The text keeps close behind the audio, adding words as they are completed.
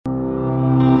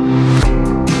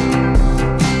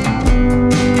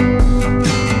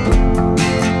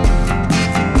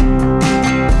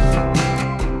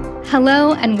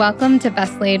Hello, and welcome to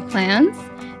Best Laid Plans.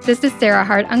 This is Sarah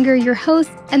Hart Unger, your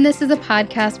host, and this is a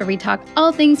podcast where we talk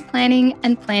all things planning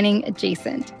and planning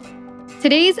adjacent.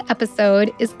 Today's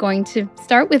episode is going to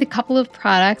start with a couple of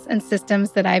products and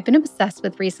systems that I've been obsessed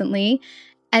with recently,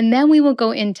 and then we will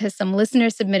go into some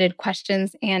listener-submitted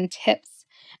questions and tips.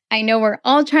 I know we're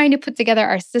all trying to put together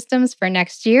our systems for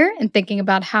next year and thinking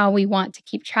about how we want to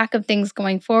keep track of things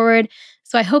going forward,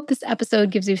 so I hope this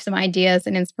episode gives you some ideas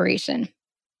and inspiration.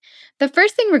 The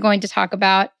first thing we're going to talk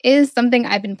about is something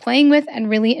I've been playing with and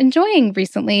really enjoying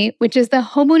recently, which is the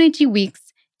Hobonichi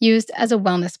Weeks used as a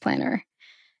wellness planner.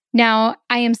 Now,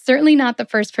 I am certainly not the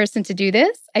first person to do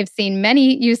this. I've seen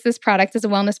many use this product as a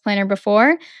wellness planner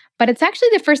before, but it's actually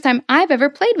the first time I've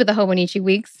ever played with the Hobonichi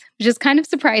Weeks, which is kind of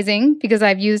surprising because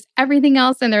I've used everything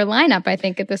else in their lineup, I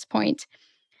think, at this point.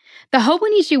 The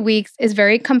Hobonichi Weeks is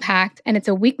very compact, and it's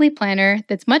a weekly planner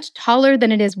that's much taller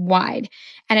than it is wide,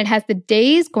 and it has the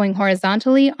days going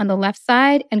horizontally on the left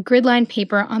side and grid-lined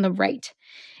paper on the right.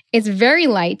 It's very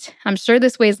light. I'm sure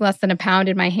this weighs less than a pound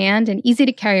in my hand and easy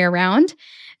to carry around.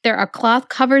 There are cloth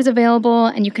covers available,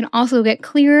 and you can also get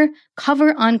clear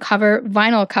cover-on-cover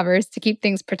vinyl covers to keep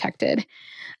things protected.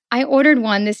 I ordered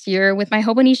one this year with my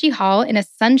Hobonichi haul in a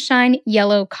sunshine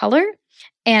yellow color,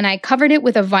 and I covered it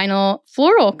with a vinyl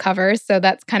floral cover, so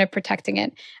that's kind of protecting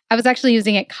it. I was actually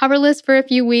using it coverless for a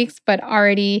few weeks, but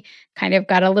already kind of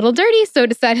got a little dirty, so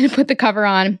decided to put the cover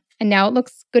on. And now it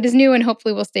looks good as new and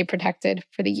hopefully will stay protected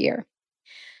for the year.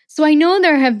 So I know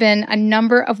there have been a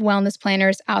number of wellness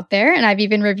planners out there, and I've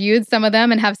even reviewed some of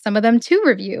them and have some of them to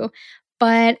review,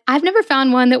 but I've never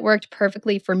found one that worked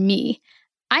perfectly for me.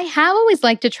 I have always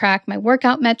liked to track my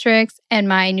workout metrics and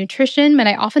my nutrition, and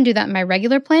I often do that in my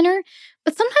regular planner.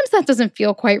 But sometimes that doesn't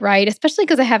feel quite right, especially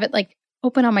because I have it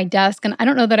open on my desk. And I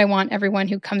don't know that I want everyone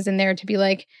who comes in there to be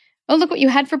like, oh, look what you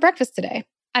had for breakfast today.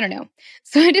 I don't know.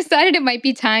 So I decided it might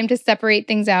be time to separate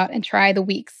things out and try the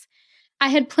weeks. I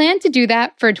had planned to do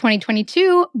that for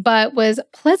 2022, but was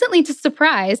pleasantly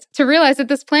surprised to realize that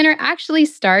this planner actually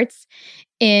starts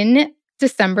in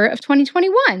December of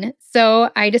 2021. So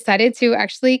I decided to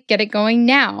actually get it going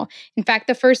now. In fact,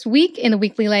 the first week in the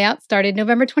weekly layout started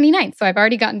November 29th. So I've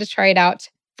already gotten to try it out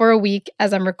for a week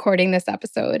as I'm recording this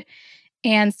episode.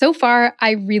 And so far,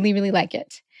 I really, really like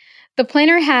it. The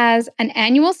planner has an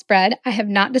annual spread. I have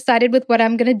not decided with what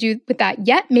I'm going to do with that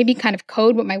yet. Maybe kind of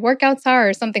code what my workouts are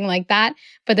or something like that.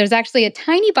 But there's actually a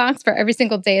tiny box for every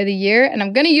single day of the year. And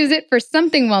I'm going to use it for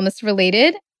something wellness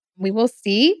related. We will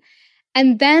see.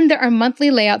 And then there are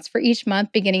monthly layouts for each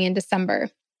month beginning in December.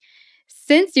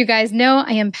 Since you guys know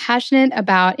I am passionate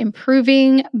about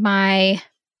improving my,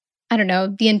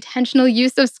 the intentional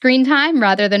use of screen time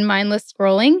rather than mindless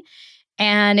scrolling.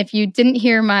 And if you didn't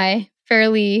hear my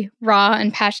fairly raw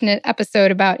and passionate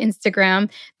episode about Instagram,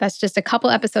 that's just a couple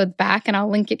episodes back, and I'll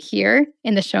link it here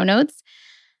in the show notes.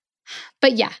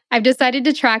 But yeah, I've decided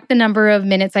to track the number of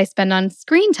minutes I spend on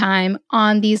screen time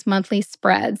on these monthly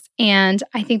spreads. And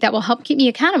I think that will help keep me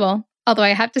accountable. Although I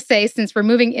have to say, since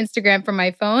removing Instagram from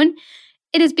my phone,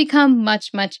 it has become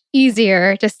much, much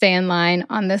easier to stay in line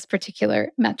on this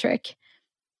particular metric.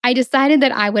 I decided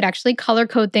that I would actually color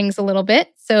code things a little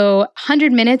bit. So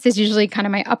 100 minutes is usually kind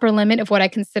of my upper limit of what I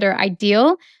consider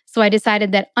ideal. So I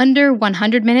decided that under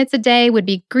 100 minutes a day would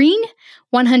be green,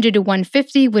 100 to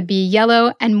 150 would be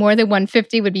yellow, and more than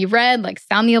 150 would be red, like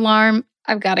sound the alarm.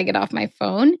 I've got to get off my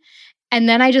phone. And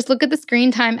then I just look at the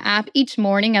screen time app each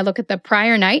morning. I look at the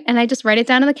prior night and I just write it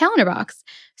down in the calendar box.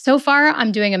 So far,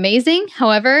 I'm doing amazing.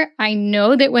 However, I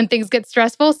know that when things get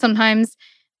stressful, sometimes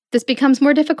this becomes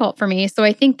more difficult for me. So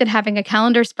I think that having a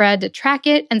calendar spread to track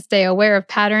it and stay aware of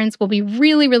patterns will be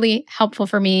really, really helpful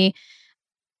for me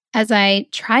as I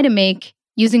try to make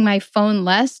using my phone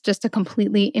less just a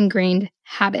completely ingrained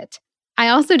habit. I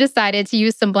also decided to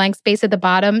use some blank space at the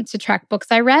bottom to track books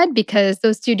I read because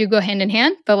those two do go hand in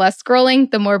hand. The less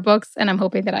scrolling, the more books, and I'm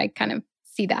hoping that I kind of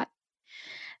see that.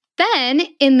 Then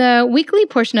in the weekly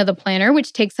portion of the planner,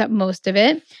 which takes up most of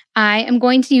it, I am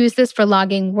going to use this for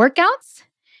logging workouts,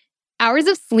 hours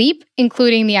of sleep,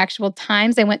 including the actual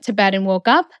times I went to bed and woke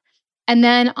up. And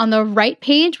then on the right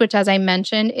page, which as I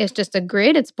mentioned is just a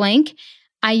grid, it's blank,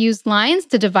 I use lines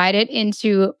to divide it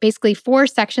into basically 4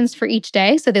 sections for each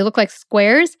day. So they look like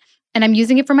squares, and I'm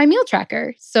using it for my meal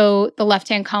tracker. So the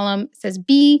left-hand column says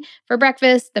B for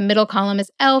breakfast, the middle column is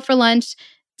L for lunch,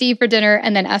 D for dinner,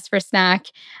 and then S for snack.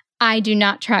 I do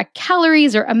not track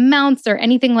calories or amounts or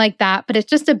anything like that, but it's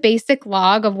just a basic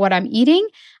log of what I'm eating.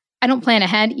 I don't plan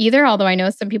ahead either, although I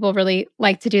know some people really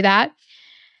like to do that.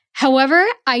 However,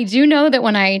 I do know that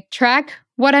when I track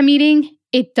what I'm eating,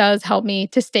 it does help me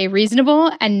to stay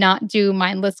reasonable and not do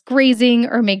mindless grazing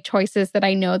or make choices that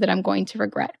I know that I'm going to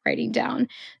regret writing down.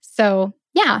 So,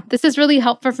 yeah, this is really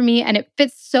helpful for me and it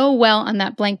fits so well on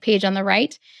that blank page on the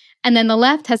right. And then the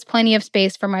left has plenty of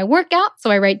space for my workout. So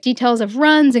I write details of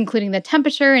runs, including the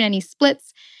temperature and any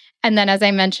splits. And then, as I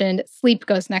mentioned, sleep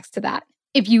goes next to that.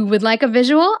 If you would like a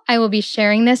visual, I will be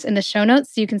sharing this in the show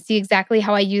notes so you can see exactly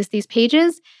how I use these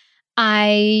pages.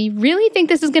 I really think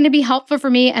this is going to be helpful for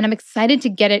me, and I'm excited to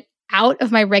get it out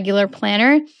of my regular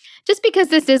planner just because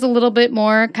this is a little bit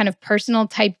more kind of personal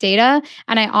type data.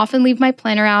 And I often leave my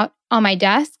planner out on my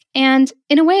desk. And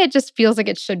in a way, it just feels like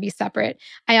it should be separate.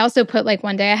 I also put like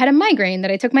one day I had a migraine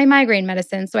that I took my migraine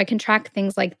medicine so I can track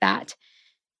things like that.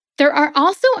 There are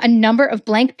also a number of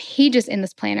blank pages in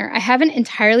this planner. I haven't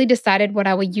entirely decided what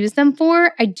I will use them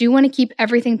for. I do want to keep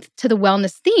everything to the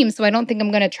wellness theme, so I don't think I'm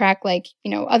going to track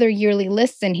other yearly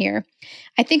lists in here.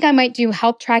 I think I might do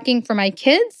health tracking for my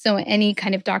kids, so any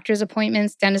kind of doctor's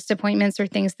appointments, dentist appointments, or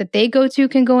things that they go to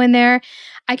can go in there.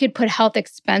 I could put health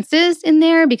expenses in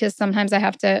there because sometimes I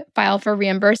have to file for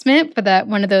reimbursement for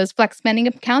one of those flex spending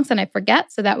accounts and I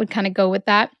forget, so that would kind of go with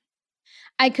that.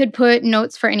 I could put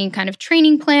notes for any kind of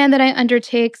training plan that I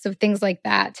undertake, so things like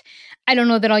that. I don't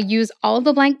know that I'll use all of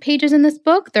the blank pages in this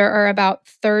book. There are about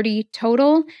 30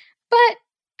 total, but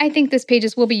I think this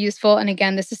pages will be useful. And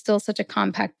again, this is still such a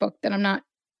compact book that I'm not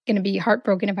going to be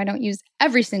heartbroken if I don't use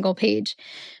every single page.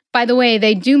 By the way,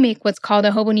 they do make what's called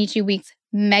a Hobonichi Weeks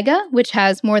Mega, which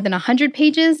has more than 100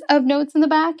 pages of notes in the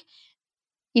back.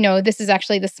 This is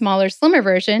actually the smaller, slimmer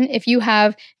version. If you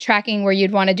have tracking where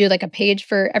you'd want to do like a page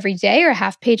for every day or a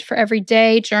half page for every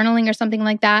day, journaling or something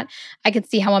like that, I could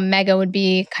see how a mega would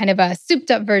be kind of a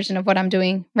souped up version of what I'm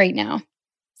doing right now.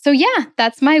 So yeah,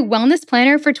 that's my wellness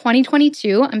planner for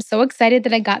 2022. I'm so excited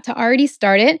that I got to already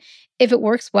start it. If it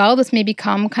works well, this may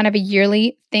become kind of a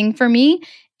yearly thing for me.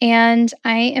 And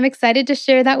I am excited to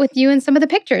share that with you in some of the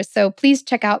pictures. So please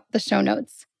check out the show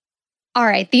notes. All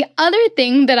right, the other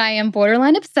thing that I am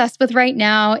borderline obsessed with right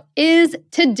now is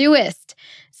Todoist.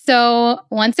 So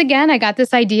once again, I got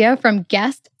this idea from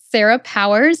guest Sarah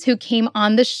Powers, who came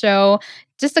on the show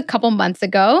just a couple months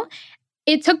ago.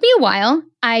 It took me a while.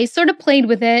 I sort of played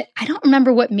with it. I don't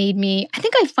remember what made me. I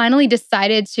think I finally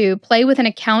decided to play with an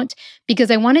account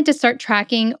because I wanted to start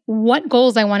tracking what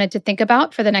goals I wanted to think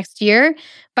about for the next year,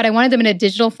 but I wanted them in a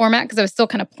digital format because I was still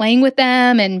kind of playing with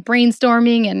them and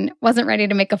brainstorming and wasn't ready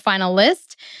to make a final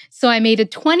list. So I made a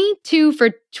 22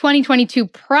 for 2022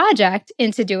 project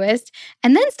in Todoist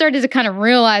and then started to kind of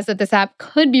realize that this app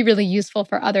could be really useful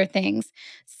for other things.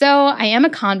 So I am a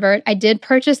convert. I did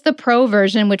purchase the pro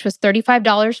version, which was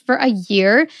 $35 for a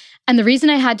year. And the reason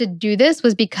I had to do this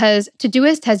was because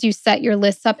Todoist has you set your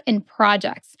lists up in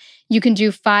projects. You can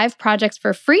do 5 projects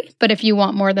for free, but if you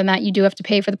want more than that, you do have to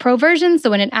pay for the pro version.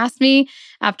 So when it asked me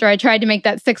after I tried to make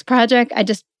that 6th project, I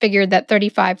just figured that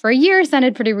 35 for a year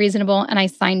sounded pretty reasonable and I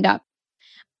signed up.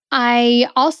 I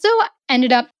also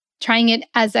ended up trying it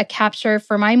as a capture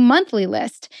for my monthly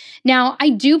list. Now, I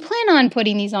do plan on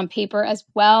putting these on paper as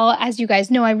well. As you guys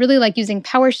know, I really like using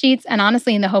Power Sheets, and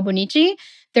honestly, in the Hobonichi,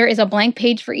 there is a blank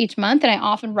page for each month, and I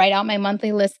often write out my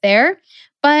monthly list there.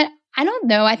 But I don't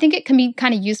know. I think it can be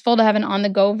kind of useful to have an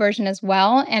on-the-go version as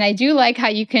well. And I do like how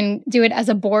you can do it as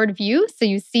a board view, so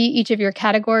you see each of your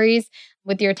categories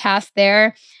with your tasks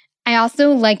there. I also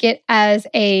like it as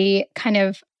a kind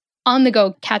of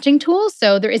on-the-go catching tool.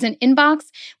 So there is an inbox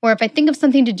where if I think of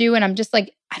something to do and I'm just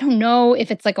like, I don't know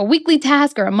if it's like a weekly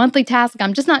task or a monthly task,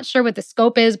 I'm just not sure what the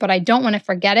scope is, but I don't want to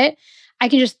forget it. I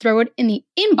can just throw it in the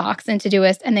inbox in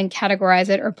Todoist and then categorize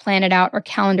it or plan it out or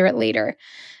calendar it later.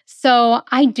 So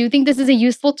I do think this is a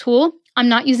useful tool. I'm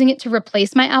not using it to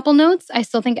replace my Apple Notes. I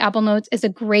still think Apple Notes is a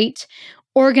great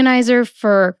organizer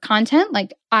for content.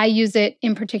 Like I use it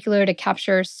in particular to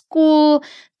capture school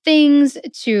things,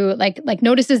 to like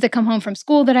notices that come home from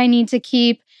school that I need to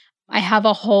keep. I have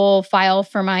a whole file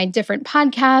for my different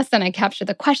podcasts and I capture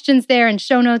the questions there and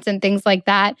show notes and things like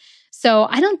that. So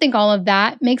I don't think all of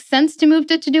that makes sense to move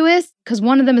to Todoist because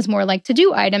one of them is more like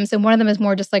to-do items and one of them is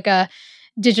more just like a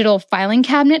digital filing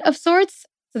cabinet of sorts.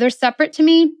 So they're separate to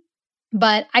me.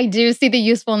 But I do see the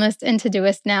usefulness in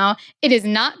Todoist now. It is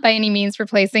not by any means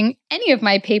replacing any of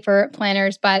my paper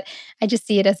planners, but I just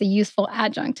see it as a useful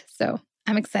adjunct. So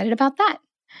I'm excited about that.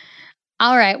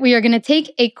 All right, we are going to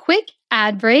take a quick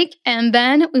ad break, and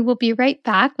then we will be right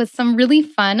back with some really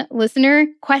fun listener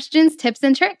questions, tips,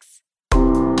 and tricks.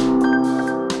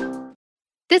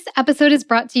 This episode is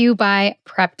brought to you by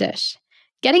Prep Dish.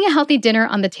 Getting a healthy dinner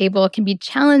on the table can be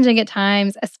challenging at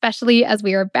times, especially as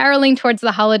we are barreling towards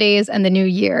the holidays and the new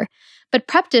year. But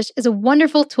Prep Dish is a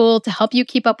wonderful tool to help you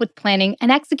keep up with planning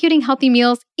and executing healthy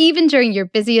meals even during your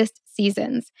busiest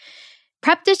seasons.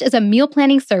 Prep Dish is a meal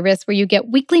planning service where you get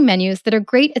weekly menus that are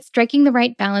great at striking the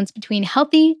right balance between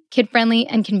healthy, kid-friendly,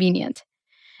 and convenient.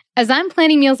 As I'm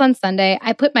planning meals on Sunday,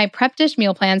 I put my Prep Dish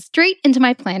meal plan straight into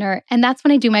my planner, and that's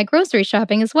when I do my grocery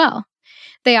shopping as well.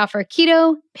 They offer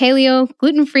keto, paleo,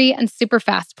 gluten-free, and super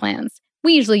fast plans.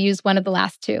 We usually use one of the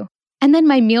last two. And then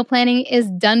my meal planning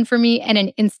is done for me in an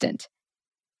instant.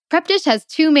 Prep Dish has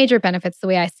two major benefits the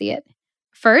way I see it.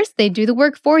 First, they do the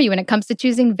work for you when it comes to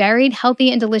choosing varied,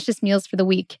 healthy, and delicious meals for the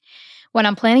week. When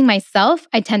I'm planning myself,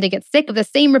 I tend to get sick of the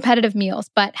same repetitive meals,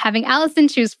 but having Allison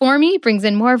choose for me brings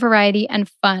in more variety and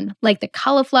fun, like the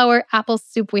cauliflower apple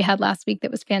soup we had last week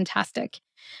that was fantastic.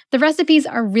 The recipes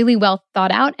are really well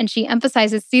thought out, and she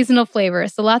emphasizes seasonal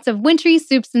flavors, so lots of wintry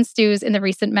soups and stews in the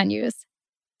recent menus.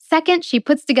 Second, she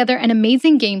puts together an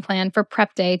amazing game plan for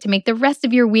prep day to make the rest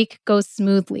of your week go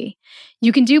smoothly.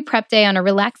 You can do prep day on a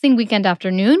relaxing weekend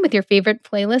afternoon with your favorite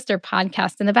playlist or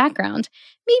podcast in the background.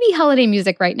 Maybe holiday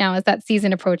music right now as that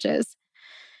season approaches.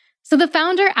 So the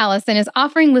founder, Allison, is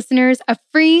offering listeners a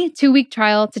free 2-week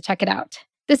trial to check it out.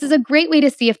 This is a great way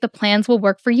to see if the plans will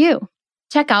work for you.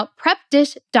 Check out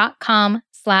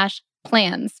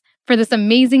prepdish.com/plans for this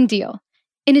amazing deal.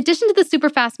 In addition to the super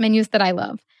fast menus that I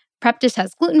love, Prep Dish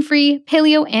has gluten-free,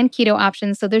 paleo, and keto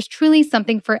options, so there's truly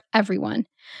something for everyone.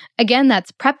 Again,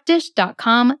 that's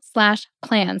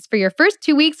prepdish.com/plans for your first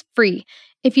 2 weeks free.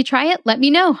 If you try it, let me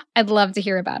know. I'd love to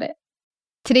hear about it.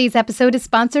 Today's episode is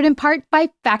sponsored in part by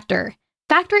Factor.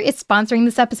 Factor is sponsoring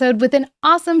this episode with an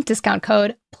awesome discount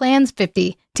code,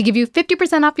 PLANS50, to give you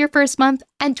 50% off your first month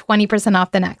and 20% off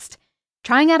the next.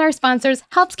 Trying out our sponsors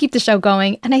helps keep the show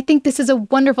going, and I think this is a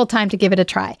wonderful time to give it a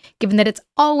try, given that it's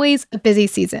always a busy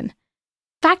season.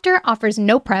 Factor offers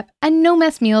no prep and no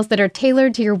mess meals that are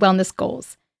tailored to your wellness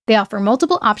goals. They offer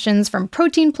multiple options from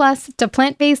protein plus to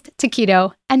plant-based to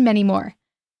keto and many more.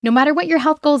 No matter what your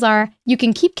health goals are, you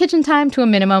can keep kitchen time to a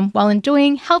minimum while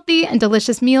enjoying healthy and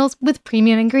delicious meals with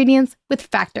premium ingredients with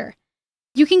Factor.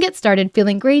 You can get started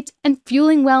feeling great and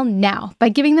fueling well now by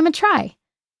giving them a try.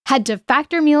 Head to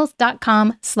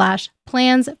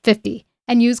factormeals.com/plans50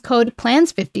 and use code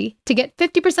PLANS50 to get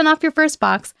 50% off your first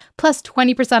box plus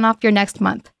 20% off your next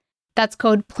month. That's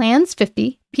code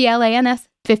PLANS50, PLANS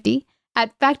 50,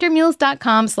 at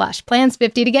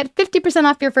factormeals.com/plans50 to get 50%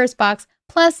 off your first box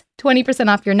plus 20%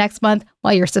 off your next month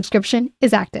while your subscription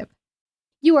is active.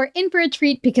 You are in for a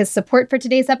treat because support for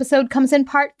today's episode comes in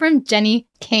part from Jenni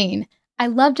Kayne. I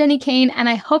love Jenni Kayne, and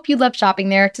I hope you love shopping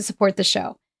there to support the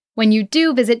show. When you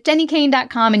do, visit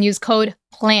jennikayne.com and use code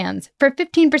PLANS for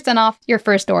 15% off your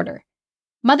first order.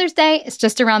 Mother's Day is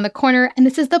just around the corner, and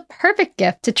this is the perfect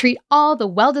gift to treat all the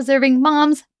well-deserving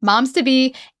moms,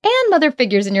 moms-to-be, and mother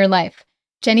figures in your life.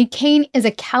 Jenni Kayne is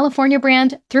a California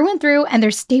brand through and through, and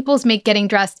their staples make getting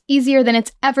dressed easier than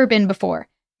it's ever been before.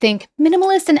 Think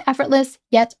minimalist and effortless,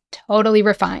 yet totally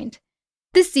refined.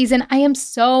 This season, I am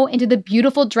so into the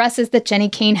beautiful dresses that Jenni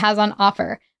Kayne has on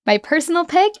offer. My personal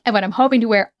pick and what I'm hoping to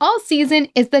wear all season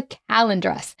is the Callan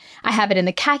dress. I have it in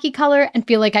the khaki color and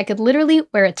feel like I could literally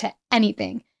wear it to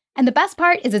anything. And the best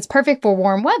part is it's perfect for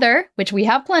warm weather, which we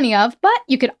have plenty of, but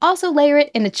you could also layer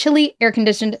it in a chilly,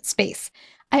 air-conditioned space.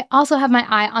 I also have my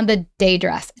eye on the day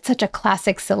dress. It's such a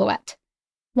classic silhouette.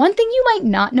 One thing you might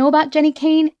not know about Jenni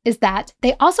Kayne is that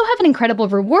they also have an incredible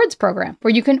rewards program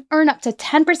where you can earn up to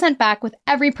 10% back with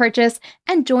every purchase,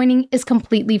 and joining is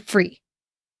completely free.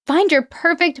 Find your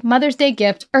perfect Mother's Day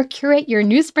gift or curate your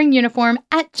new spring uniform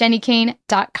at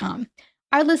jennikayne.com.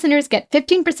 Our listeners get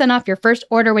 15% off your first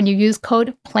order when you use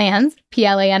code PLANS,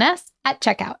 PLANS, at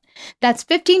checkout. That's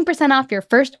 15% off your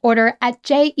first order at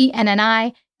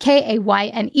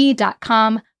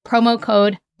jennikayne.com, promo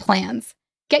code PLANS.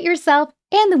 Get yourself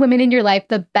and the women in your life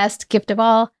the best gift of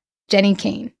all, Jenni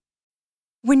Kayne.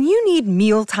 When you need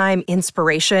mealtime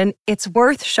inspiration, it's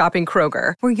worth shopping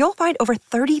Kroger, where you'll find over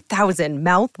 30,000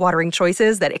 mouth-watering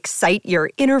choices that excite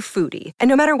your inner foodie. And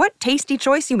no matter what tasty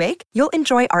choice you make, you'll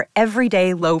enjoy our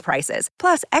everyday low prices,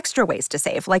 plus extra ways to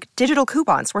save, like digital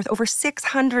coupons worth over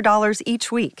 $600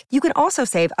 each week. You can also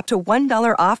save up to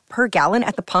 $1 off per gallon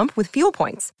at the pump with fuel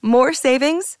points. More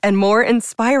savings and more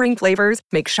inspiring flavors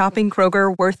make shopping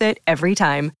Kroger worth it every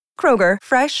time. Kroger,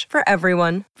 fresh for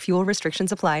everyone. Fuel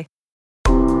restrictions apply.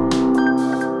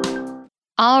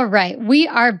 All right, we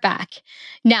are back.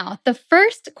 Now, the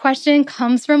first question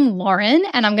comes from Lauren,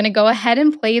 and I'm going to go ahead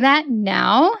and play that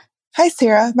now. Hi,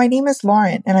 Sarah. My name is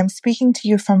Lauren, and I'm speaking to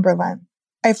you from Berlin.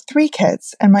 I have 3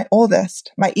 kids, and my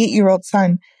oldest, my 8-year-old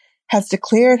son, has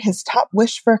declared his top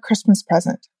wish for a Christmas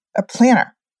present, a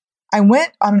planner. I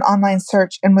went on an online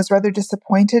search and was rather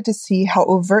disappointed to see how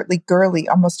overtly girly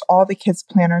almost all the kids'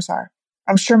 planners are.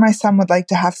 I'm sure my son would like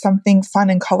to have something fun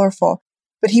and colorful,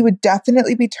 but he would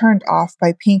definitely be turned off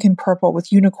by pink and purple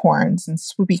with unicorns and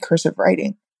swoopy cursive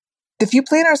writing. The few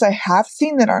planners I have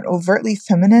seen that aren't overtly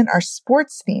feminine are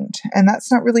sports themed, and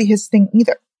that's not really his thing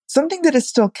either. Something that is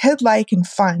still kid-like and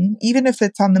fun, even if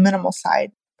it's on the minimal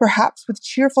side, perhaps with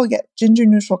cheerful yet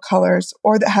gender-neutral colors,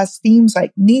 or that has themes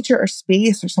like nature or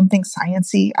space or something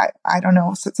sciencey. I don't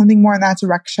know, so something more in that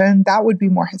direction. That would be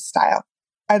more his style.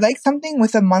 I'd like something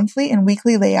with a monthly and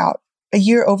weekly layout. A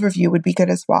year overview would be good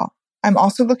as well. I'm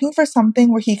also looking for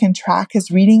something where he can track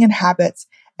his reading and habits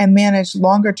and manage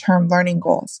longer-term learning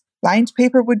goals. Lined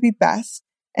paper would be best,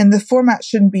 and the format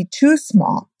shouldn't be too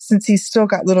small since he's still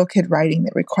got little kid writing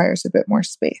that requires a bit more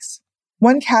space.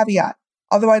 One caveat.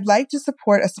 Although I'd like to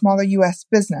support a smaller US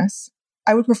business,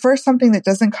 I would prefer something that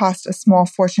doesn't cost a small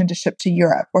fortune to ship to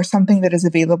Europe or something that is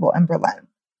available in Berlin.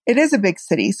 It is a big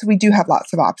city, so we do have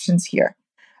lots of options here.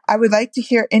 I would like to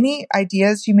hear any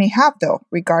ideas you may have, though,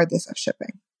 regardless of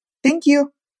shipping. Thank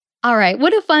you. All right,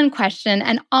 what a fun question,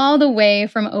 and all the way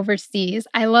from overseas.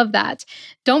 I love that.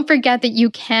 Don't forget that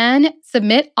you can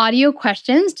submit audio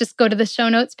questions. Just go to the show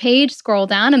notes page, scroll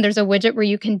down, and there's a widget where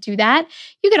you can do that.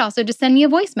 You could also just send me a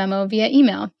voice memo via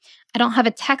email. I don't have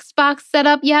a text box set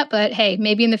up yet, but hey,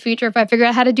 maybe in the future, if I figure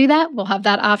out how to do that, we'll have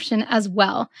that option as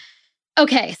well.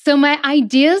 Okay, so my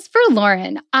ideas for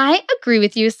Lauren. I agree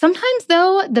with you. Sometimes,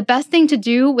 though, the best thing to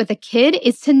do with a kid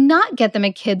is to not get them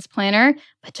a kid's planner,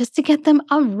 but just to get them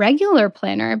a regular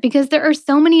planner, because there are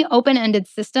so many open-ended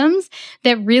systems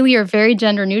that really are very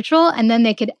gender neutral, and then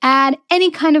they could add any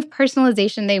kind of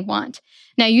personalization they want.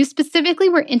 Now, you specifically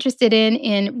were interested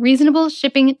in reasonable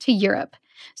shipping to Europe.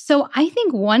 So I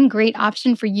think one great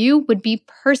option for you would be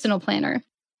Personal Planner.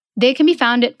 They can be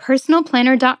found at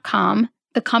personalplanner.com.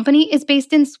 The company is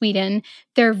based in Sweden.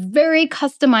 They're very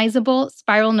customizable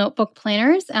spiral notebook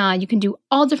planners. You can do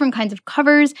all different kinds of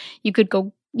covers. You could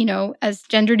go, as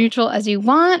gender neutral as you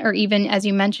want, or even, as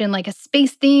you mentioned, like a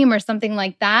space theme or something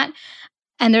like that.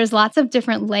 And there's lots of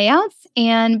different layouts.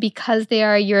 And because they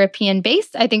are European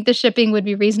based, I think the shipping would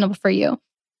be reasonable for you.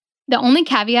 The only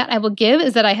caveat I will give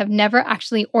is that I have never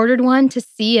actually ordered one to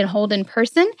see and hold in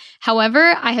person.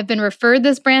 However, I have been referred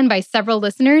this brand by several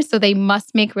listeners, so they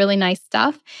must make really nice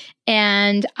stuff.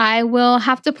 And I will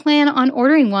have to plan on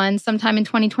ordering one sometime in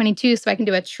 2022 so I can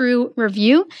do a true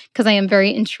review, because I am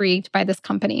very intrigued by this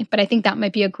company. But I think that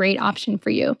might be a great option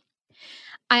for you.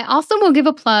 I also will give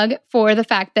a plug for the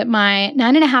fact that my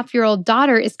 9.5-year-old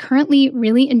daughter is currently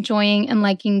really enjoying and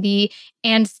liking the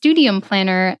And Studium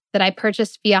planner that I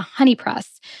purchased via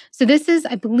Honeypress. So this is,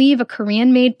 I believe, a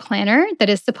Korean-made planner that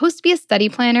is supposed to be a study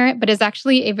planner, but is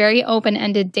actually a very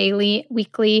open-ended daily,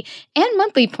 weekly, and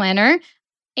monthly planner.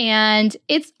 And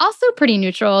it's also pretty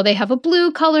neutral. They have a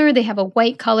blue color, they have a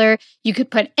white color. You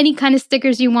could put any kind of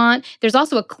stickers you want. There's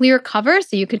also a clear cover,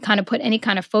 so you could kind of put any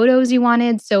kind of photos you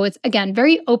wanted. So it's, again,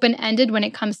 very open-ended when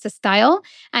it comes to style.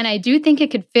 And I do think it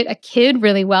could fit a kid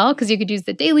really well, because you could use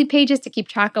the daily pages to keep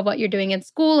track of what you're doing in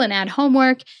school and add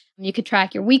homework. You could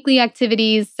track your weekly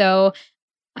activities. So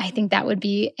I think that would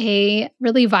be a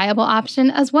really viable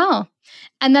option as well.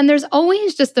 And then there's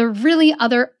always just the really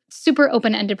other super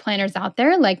open-ended planners out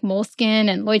there like Moleskine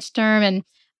and Leuchtturm. And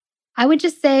I would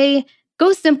just say,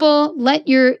 go simple, let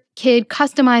your kid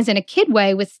customize in a kid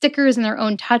way with stickers and their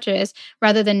own touches,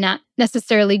 rather than not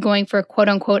necessarily going for quote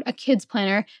unquote a kid's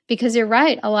planner, because you're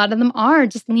right, a lot of them are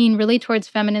just lean really towards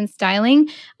feminine styling,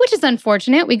 which is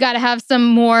unfortunate. We got to have some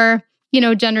more,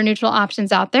 gender neutral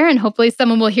options out there, and hopefully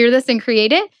someone will hear this and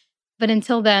create it. But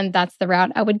until then, that's the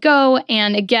route I would go.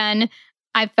 And again,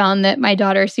 I've found that my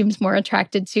daughter seems more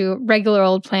attracted to regular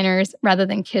old planners rather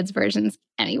than kids' versions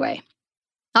anyway.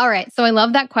 All right, so I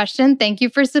love that question. Thank you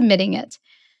for submitting it.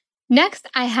 Next,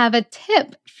 I have a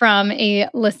tip from a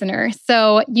listener.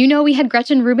 So, we had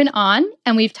Gretchen Rubin on,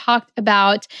 and we've talked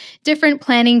about different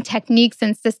planning techniques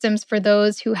and systems for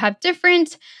those who have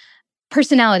different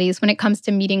personalities when it comes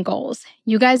to meeting goals.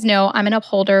 You guys know I'm an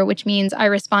upholder, which means I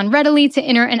respond readily to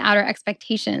inner and outer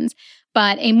expectations.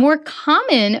 But a more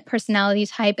common personality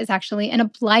type is actually an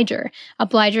obliger.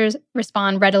 Obligers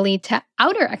respond readily to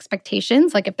outer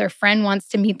expectations, like if their friend wants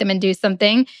to meet them and do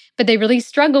something, but they really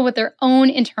struggle with their own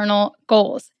internal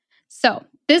goals. So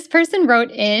this person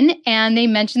wrote in and they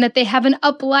mentioned that they have an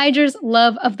obliger's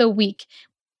love of the week.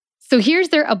 So here's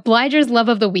their obliger's love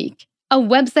of the week, a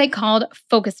website called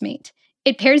Focusmate.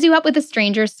 It pairs you up with a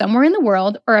stranger somewhere in the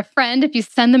world, or a friend if you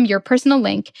send them your personal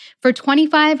link, for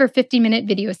 25 or 50-minute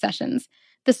video sessions.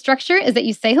 The structure is that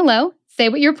you say hello, say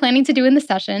what you're planning to do in the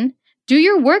session, do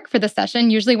your work for the session,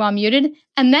 usually while muted,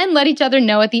 and then let each other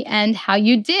know at the end how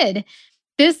you did.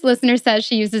 This listener says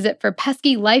she uses it for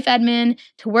pesky life admin,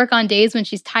 to work on days when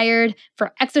she's tired,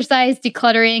 for exercise,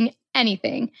 decluttering,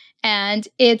 anything. And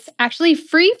it's actually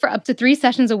free for up to 3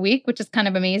 sessions a week, which is kind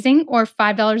of amazing, or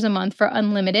 $5 a month for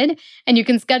unlimited. And you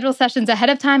can schedule sessions ahead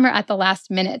of time or at the last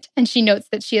minute. And she notes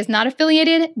that she is not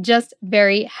affiliated, just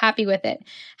very happy with it.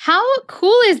 How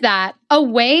cool is that? A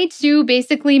way to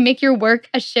basically make your work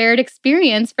a shared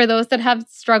experience for those that have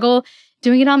struggled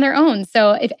doing it on their own.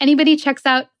 So if anybody checks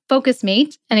out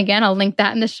Focusmate, and again, I'll link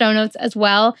that in the show notes as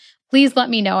well, please let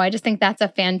me know. I just think that's a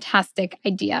fantastic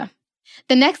idea.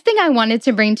 The next thing I wanted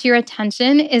to bring to your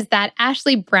attention is that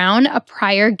Ashley Brown, a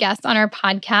prior guest on our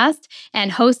podcast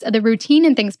and host of the Routine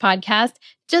and Things podcast,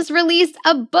 just released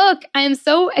a book. I am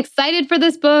so excited for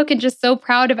this book and just so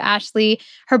proud of Ashley.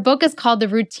 Her book is called The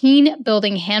Routine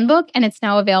Building Handbook, and it's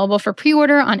now available for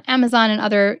pre-order on Amazon and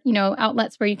other,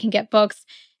 outlets where you can get books.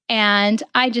 And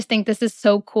I just think this is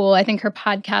so cool. I think her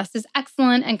podcast is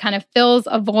excellent and kind of fills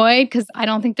a void because I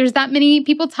don't think there's that many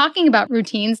people talking about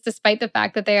routines, despite the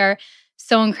fact that they are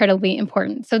so incredibly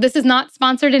important. So this is not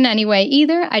sponsored in any way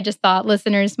either. I just thought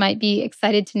listeners might be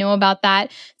excited to know about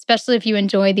that, especially if you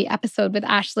enjoyed the episode with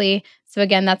Ashley. So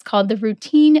again, that's called The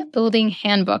Routine Building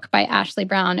Handbook by Ashley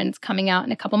Brown, and it's coming out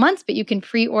in a couple months, but you can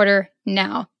pre-order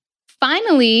now.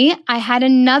 Finally, I had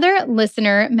another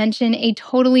listener mention a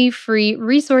totally free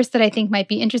resource that I think might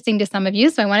be interesting to some of you,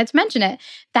 so I wanted to mention it.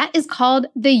 That is called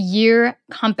the Year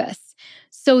Compass.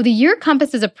 So the Year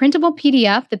Compass is a printable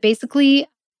PDF that basically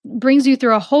brings you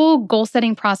through a whole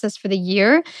goal-setting process for the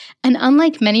year. And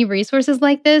unlike many resources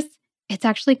like this, it's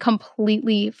actually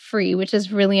completely free, which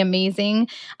is really amazing.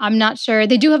 I'm not sure.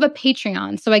 They do have a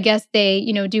Patreon. So I guess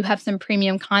they, do have some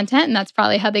premium content, and that's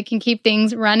probably how they can keep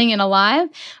things running and alive.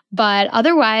 But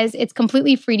otherwise, it's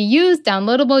completely free to use,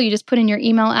 downloadable. You just put in your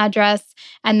email address,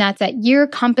 and that's at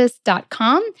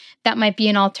yearcompass.com. That might be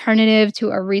an alternative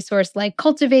to a resource like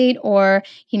Cultivate, or,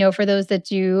 for those that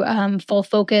do Full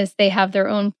Focus, they have their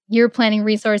own year planning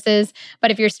resources.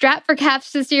 But if you're strapped for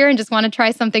cash this year and just want to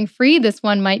try something free, this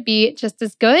one might be just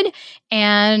as good.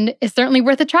 And it's certainly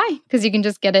worth a try because you can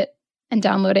just get it and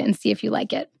download it and see if you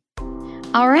like it.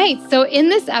 All right, so in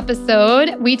this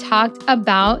episode, we talked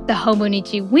about the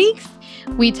Hobonichi weeks.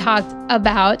 We talked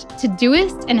about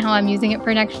Todoist and how I'm using it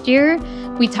for next year.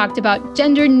 We talked about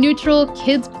gender-neutral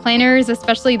kids planners,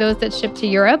 especially those that ship to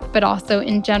Europe, but also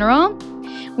in general.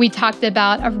 We talked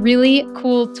about a really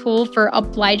cool tool for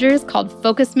obligers called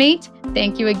Focusmate.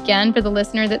 Thank you again for the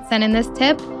listener that sent in this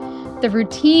tip. The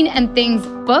Routine and Things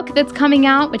book that's coming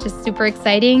out, which is super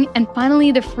exciting. And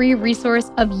finally, the free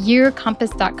resource of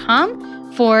yearcompass.com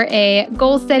for a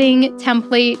goal-setting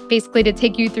template, basically to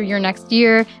take you through your next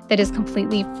year that is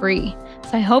completely free.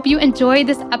 So I hope you enjoyed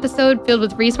this episode filled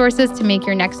with resources to make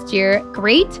your next year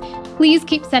great. Please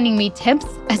keep sending me tips.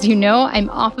 As you know, I'm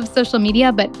off of social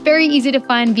media, but very easy to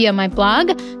find via my blog,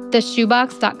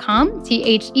 theshubox.com,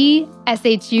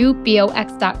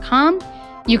 theshubox.com.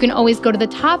 You can always go to the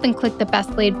top and click the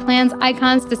Best Laid Plans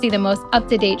icons to see the most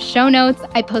up-to-date show notes.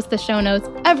 I post the show notes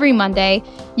every Monday.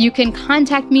 You can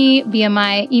contact me via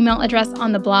my email address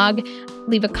on the blog.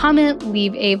 Leave a comment,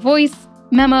 leave a voice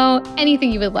memo,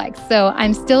 anything you would like. So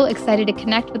I'm still excited to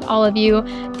connect with all of you.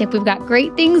 I think we've got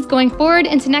great things going forward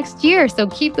into next year. So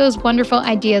keep those wonderful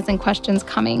ideas and questions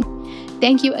coming.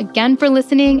 Thank you again for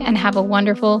listening and have a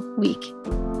wonderful week.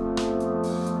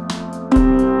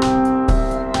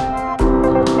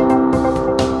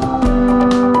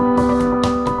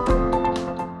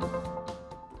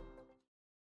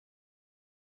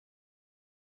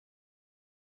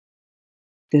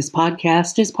 This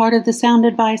podcast is part of the Sound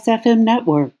Advice FM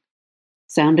network.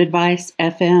 Sound Advice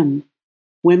FM.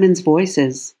 Women's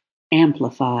voices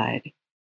amplified.